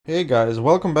Hey guys,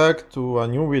 welcome back to a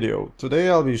new video. Today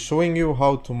I'll be showing you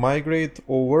how to migrate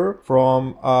over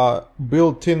from a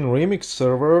built-in remix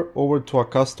server over to a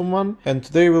custom one. And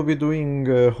today we'll be doing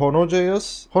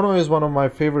Hono.js. Hono is one of my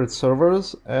favorite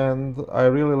servers and I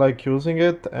really like using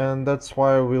it, and that's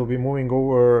why we'll be moving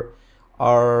over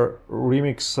our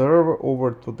remix server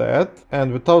over to that.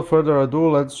 And without further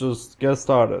ado, let's just get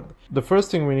started. The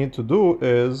first thing we need to do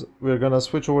is we're gonna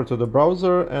switch over to the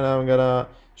browser, and I'm gonna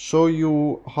show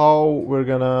you how we're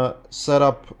gonna set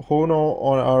up Hono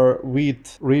on our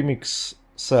Vite remix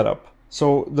setup.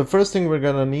 So the first thing we're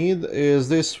gonna need is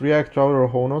this React Router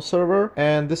Hono server,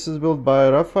 and this is built by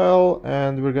Rafael,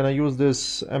 and we're gonna use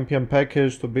this npm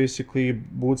package to basically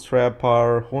bootstrap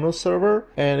our Hono server.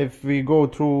 And if we go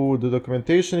through the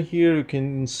documentation here, you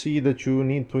can see that you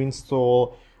need to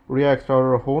install React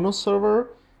Router Hono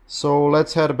server. So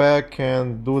let's head back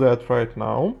and do that right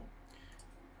now.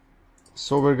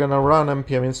 So we're gonna run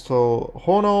npm install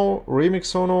Hono,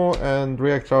 remix Hono, and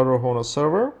React Router Hono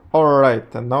server.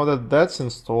 Alright, and now that that's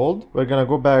installed, we're gonna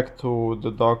go back to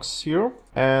the docs here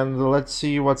and let's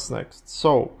see what's next.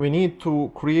 So we need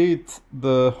to create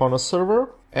the Hono server,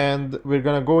 and we're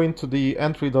gonna go into the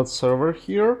entry.server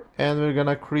here, and we're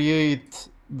gonna create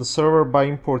the server by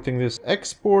importing this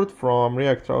export from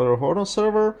React Router Hono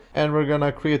server, and we're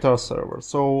gonna create our server.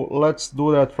 So let's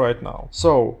do that right now.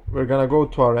 So we're gonna go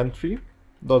to our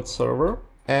entry.server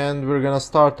and we're gonna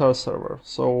start our server.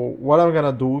 So what I'm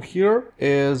gonna do here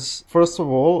is, first of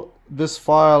all, this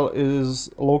file is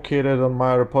located on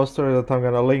my repository that I'm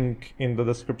gonna link in the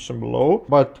description below.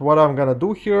 But what I'm gonna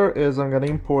do here is I'm gonna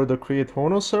import the create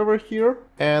Hono server here,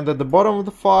 and at the bottom of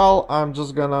the file I'm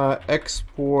just gonna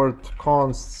export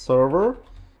const server,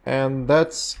 and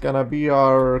that's gonna be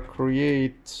our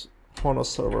create Hono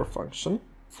server function.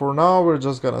 For now we're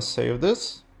just gonna save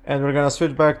this, and we're gonna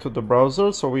switch back to the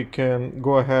browser so we can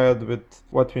go ahead with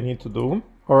what we need to do.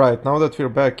 Alright, now that we're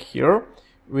back here,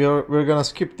 we're gonna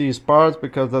skip these parts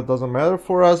because that doesn't matter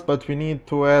for us, but we need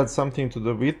to add something to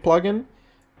the Vite plugin,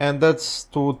 and that's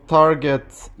to target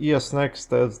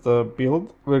ESNext as the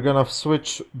build. We're gonna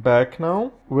switch back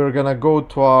now. We're gonna go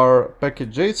to our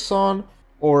package.json,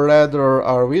 or rather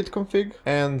our Vite config,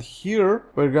 and here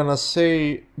we're gonna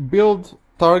say build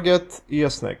target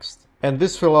ESNext. And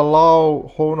this will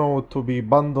allow Hono to be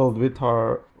bundled with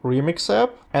our remix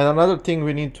app. And another thing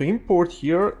we need to import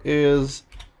here is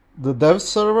the dev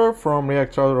server from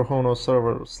React Router Hono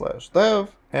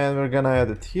server/dev, and we're gonna add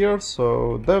it here.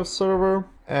 So dev server,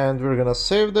 and we're gonna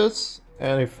save this.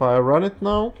 And if I run it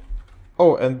now,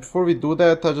 oh, and before we do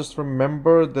that, I just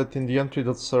remembered that in the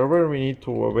entry.server we need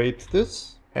to await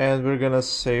this, and we're gonna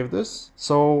save this.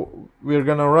 So we're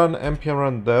gonna run npm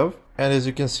run dev, and as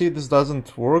you can see, this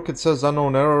doesn't work. It says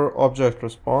unknown error object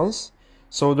response.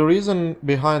 So the reason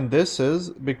behind this is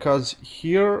because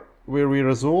here where we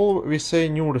resolve, we say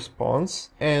new response,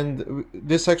 and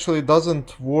this actually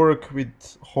doesn't work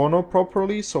with Hono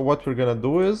properly. So what we're gonna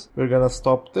do is we're gonna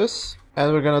stop this,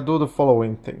 and we're gonna do the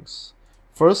following things.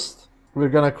 First, we're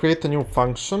gonna create a new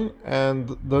function,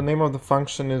 and the name of the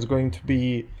function is going to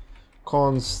be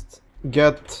const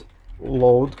get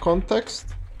load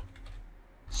context.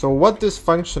 So what this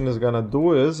function is gonna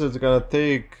do is it's gonna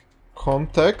take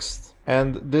context,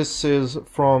 and this is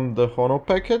from the Hono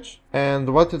package,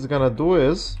 and what it's gonna do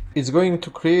is it's going to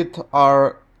create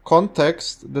our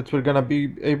context that we're gonna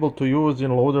be able to use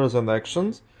in loaders and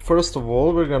actions. First of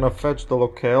all, we're gonna fetch the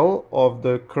locale of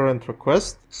the current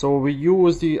request. So we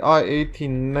use the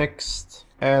i18next,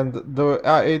 and the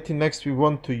i18next we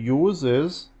want to use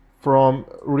is from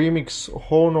remix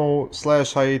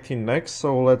Hono/i18next.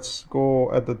 So let's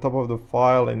go at the top of the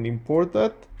file and import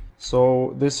that.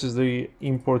 So this is the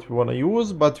import we want to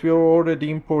use, but we are already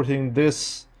importing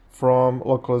this from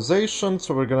localization.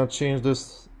 So we're going to change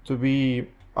this to be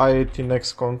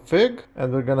i18next config,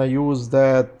 and we're going to use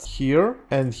that here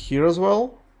and here as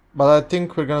well. But I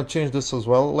think we're going to change this as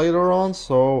well later on.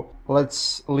 So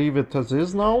let's leave it as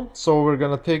is now. So we're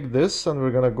going to take this and we're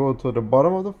going to go to the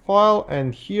bottom of the file,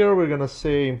 and here we're going to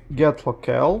say get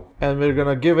locale, and we're going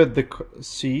to give it the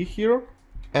C here.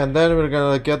 And then we're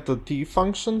gonna get the T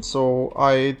function, so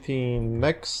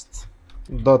i18next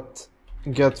dot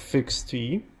get fix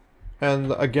T,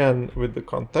 and again with the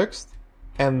context.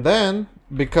 And then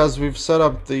because we've set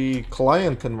up the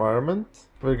client environment,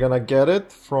 we're gonna get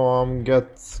it from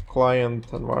get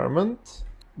client environment.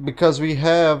 Because we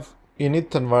have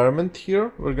init environment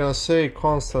here, we're gonna say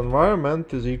const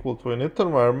environment is equal to init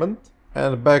environment,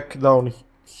 and back down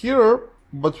here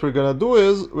what we're gonna do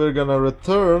is we're gonna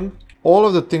return all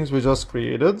of the things we just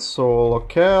created. So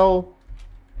locale,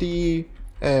 T,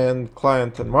 and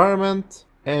client environment.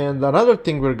 And another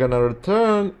thing we're gonna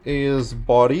return is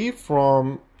body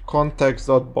from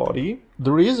context.body.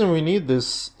 The reason we need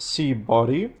this C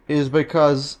body is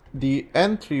because the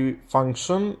entry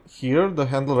function here, the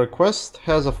handle request,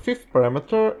 has a fifth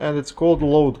parameter and it's called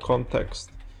load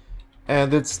context.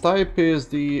 And its type is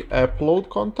the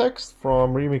AppLoadContext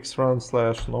from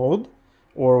remix.run/node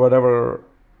or whatever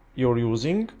you're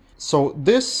using. So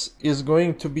this is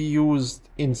going to be used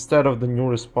instead of the new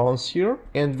response here.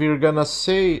 And we're gonna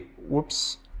say,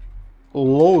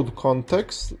 load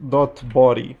context dot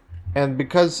body. And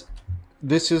because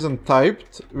this isn't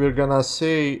typed, we're gonna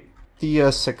say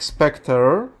ts expect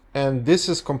error. And this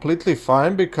is completely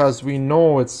fine because we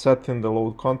know it's set in the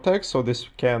load context, so this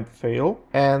can't fail.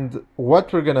 And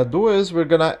what we're gonna do is we're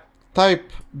gonna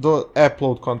type the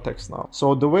AppLoad context now.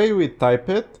 So the way we type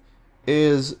it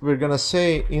is we're gonna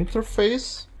say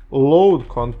interface load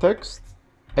context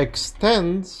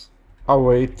extends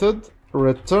awaited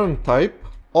return type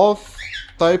of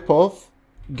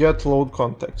get load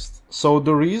context. So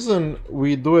the reason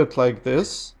we do it like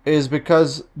this is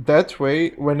because that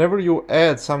way, whenever you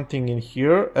add something in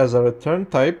here as a return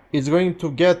type, it's going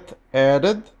to get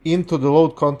added into the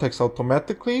load context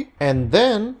automatically. And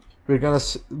then we're going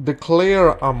to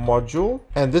declare a module,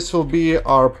 and this will be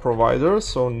our provider,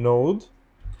 so node.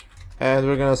 And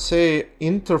we're going to say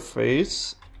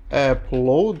interface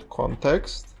AppLoad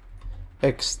context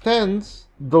extends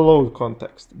the load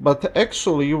context. But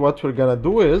actually what we're gonna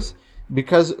do is,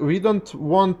 because we don't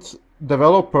want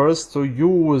developers to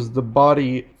use the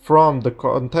body from the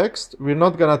context, we're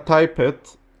not gonna type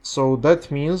it. So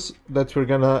that means that we're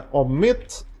gonna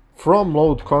omit from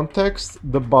load context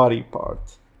the body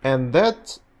part. And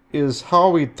that is how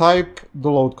we type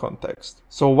the load context.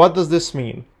 So what does this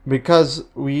mean? Because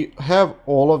we have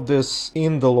all of this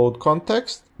in the load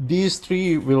context, these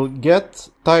three will get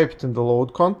typed in the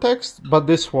load context, but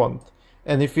this won't.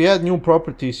 And if we add new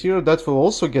properties here, that will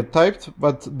also get typed,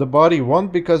 but the body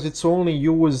won't, because it's only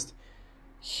used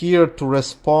here to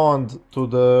respond to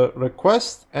the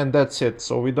request, and that's it.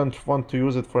 So we don't want to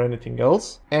use it for anything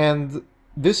else. And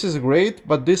this is great,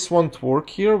 but this won't work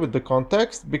here with the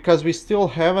context because we still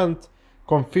haven't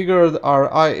configured our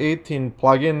i18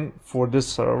 plugin for this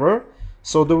server.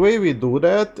 So the way we do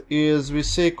that is we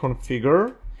say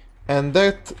configure, and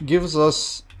that gives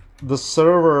us the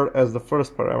server as the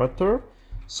first parameter.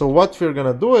 So what we're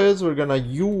gonna do is we're gonna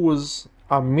use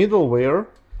a middleware,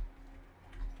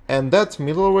 and that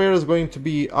middleware is going to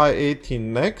be i18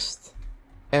 next,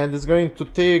 and it's going to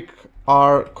take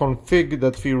our config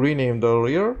that we renamed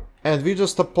earlier, and we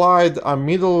just applied a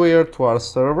middleware to our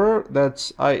server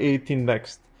that's i18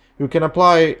 next. You can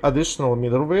apply additional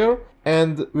middleware,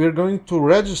 and we're going to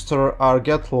register our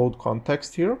get load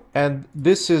context here, and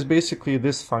this is basically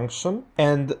this function.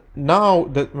 And now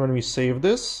that when we save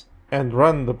this and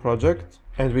run the project,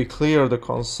 and we clear the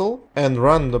console and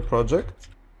run the project,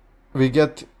 we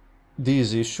get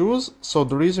these issues. So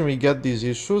the reason we get these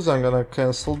issues, I'm gonna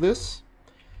cancel this,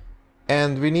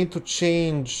 and we need to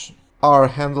change our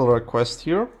handle request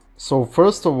here. So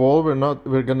first of all,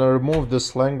 we're gonna remove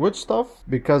this language stuff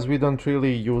because we don't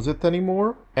really use it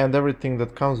anymore, and everything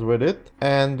that comes with it.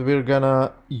 And we're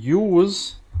gonna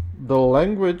use the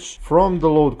language from the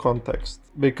load context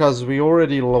because we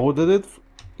already loaded it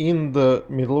in the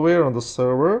middleware on the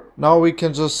server. Now we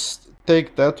can just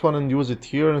take that one and use it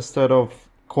here instead of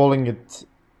calling it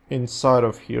inside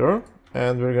of here.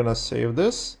 And we're gonna save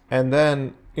this. And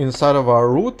then inside of our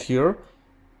root here,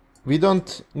 we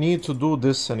don't need to do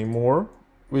this anymore.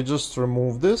 We just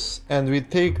remove this and we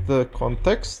take the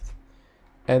context,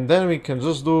 and then we can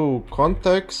just do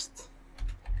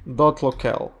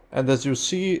context.locale. And as you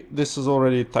see, this is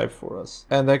already typed for us.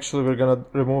 And actually we're gonna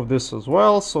remove this as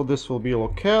well, so this will be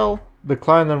locale. The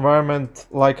client environment,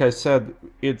 like I said,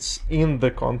 it's in the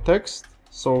context,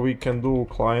 so we can do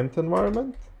client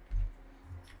environment.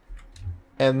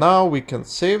 And now we can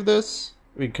save this,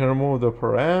 we can remove the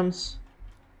params,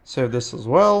 save this as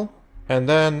well, and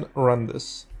then run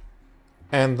this.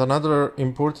 And another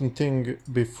important thing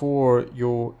before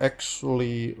you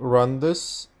actually run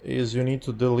this is you need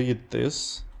to delete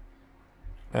this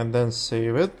and then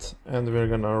save it, and we're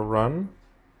gonna run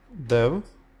dev,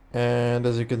 and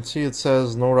as you can see it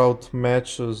says no route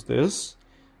matches this.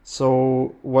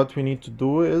 So what we need to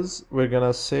do is we're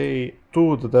gonna say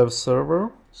to the dev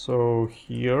server, so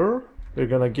here we're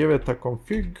gonna give it a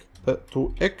config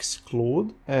to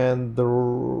exclude, and the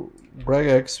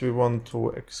regex we want to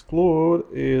exclude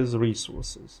is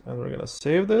resources, and we're gonna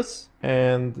save this.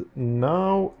 And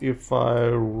now if I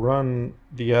run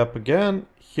the app again,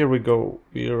 here we go,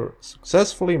 we're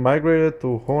successfully migrated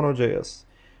to Hono.js.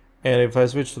 And if I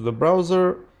switch to the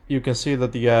browser, you can see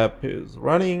that the app is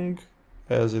running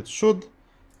as it should.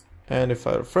 And if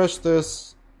I refresh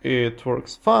this, it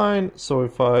works fine. So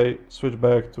if I switch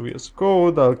back to VS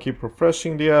Code, I'll keep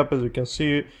refreshing the app. As you can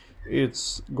see,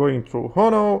 it's going through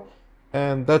Hono,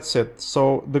 and that's it.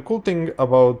 So the cool thing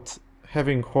about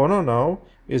having Hono now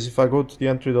is if I go to the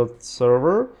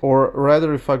entry.server, or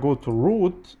rather if I go to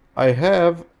root, I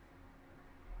have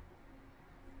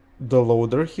the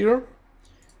loader here.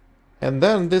 And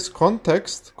then this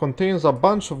context contains a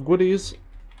bunch of goodies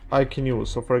I can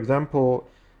use. So for example,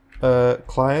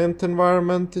 client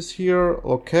environment is here,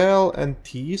 locale and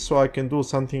T, so I can do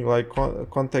something like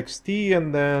context T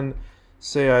and then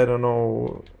say, I don't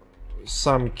know,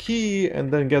 some key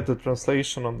and then get the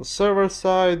translation on the server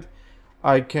side.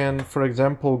 I can, for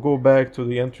example, go back to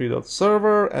the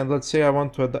entry.server and let's say I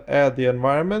want to add the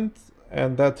environment,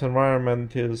 and that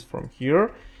environment is from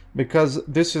here. Because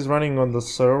this is running on the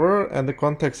server and the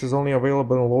context is only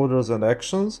available in loaders and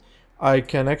actions, I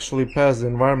can actually pass the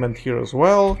environment here as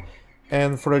well.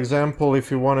 And for example,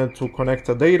 if you wanted to connect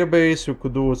a database, you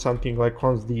could do something like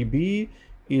constdb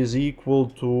is equal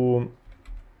to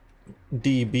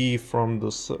db from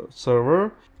the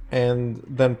server, and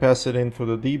then pass it into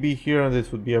the db here, and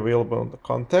it would be available in the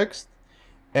context.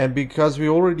 And because we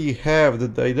already have the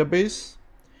database,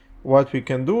 what we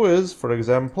can do is, for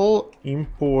example,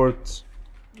 import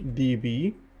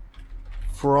db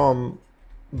from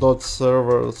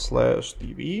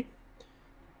 .server/db,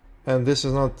 and this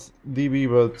is not db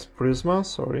but Prisma,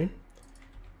 sorry,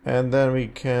 and then we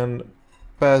can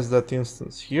pass that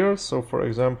instance here. So for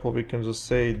example, we can just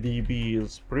say db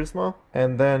is Prisma,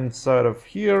 and then inside of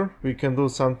here we can do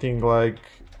something like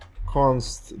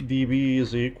const db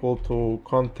is equal to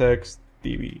context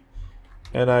db,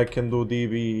 and I can do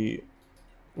db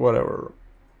whatever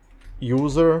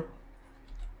user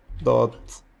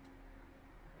dot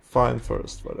find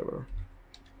first, whatever,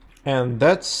 and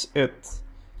that's it.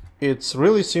 It's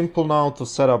really simple now to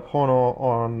set up Hono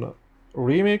on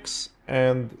Remix,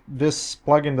 and this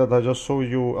plugin that I just showed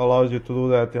you allows you to do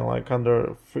that in like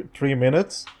under 3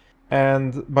 minutes.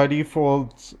 And by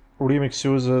default, Remix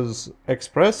uses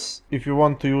Express. If you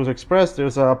want to use Express,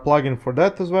 there's a plugin for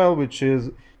that as well, which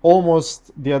is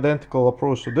almost the identical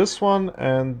approach to this one,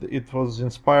 and it was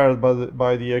inspired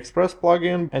by the Express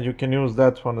plugin, and you can use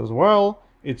that one as well.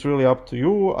 It's really up to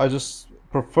you. I just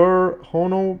prefer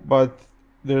Hono, but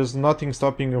there's nothing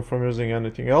stopping you from using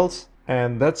anything else.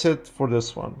 And that's it for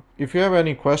this one. If you have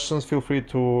any questions, feel free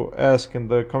to ask in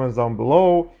the comments down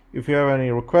below. If you have any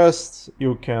requests,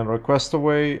 you can request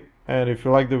away. And if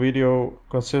you like the video,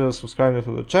 consider subscribing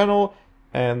to the channel.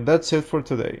 And that's it for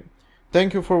today.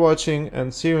 Thank you for watching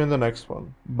and see you in the next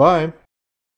one. Bye!